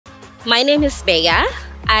My name is Bea.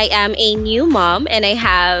 I am a new mom and I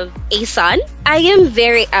have a son. I am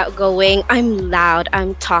very outgoing. I'm loud.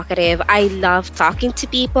 I'm talkative. I love talking to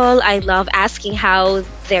people. I love asking how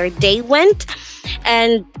their day went.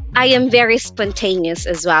 And I am very spontaneous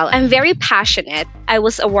as well. I'm very passionate. I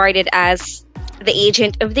was awarded as the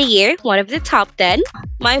Agent of the Year, one of the top 10.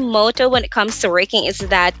 My motto when it comes to working is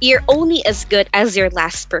that you're only as good as your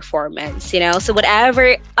last performance, So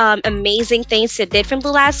whatever amazing things you did from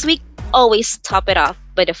the last week, always top it off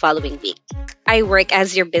by the following week. I work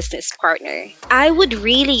as your business partner. I would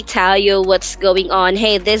really tell you what's going on.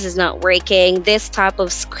 Hey, this is not working. This type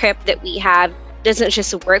of script that we have doesn't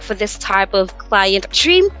just work for this type of client.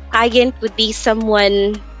 Dream client would be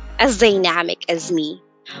someone as dynamic as me,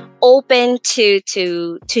 open to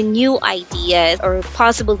new ideas or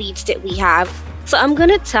possible leads that we have. So I'm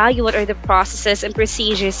gonna tell you what are the processes and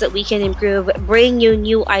procedures that we can improve, bring you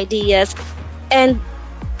new ideas, and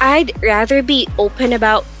I'd rather be open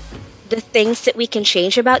about the things that we can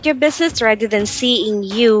change about your business rather than seeing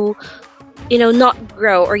you not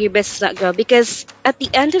grow or your business not grow. Because at the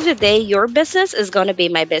end of the day, your business is going to be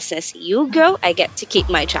my business. You grow, I get to keep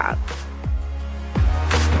my job.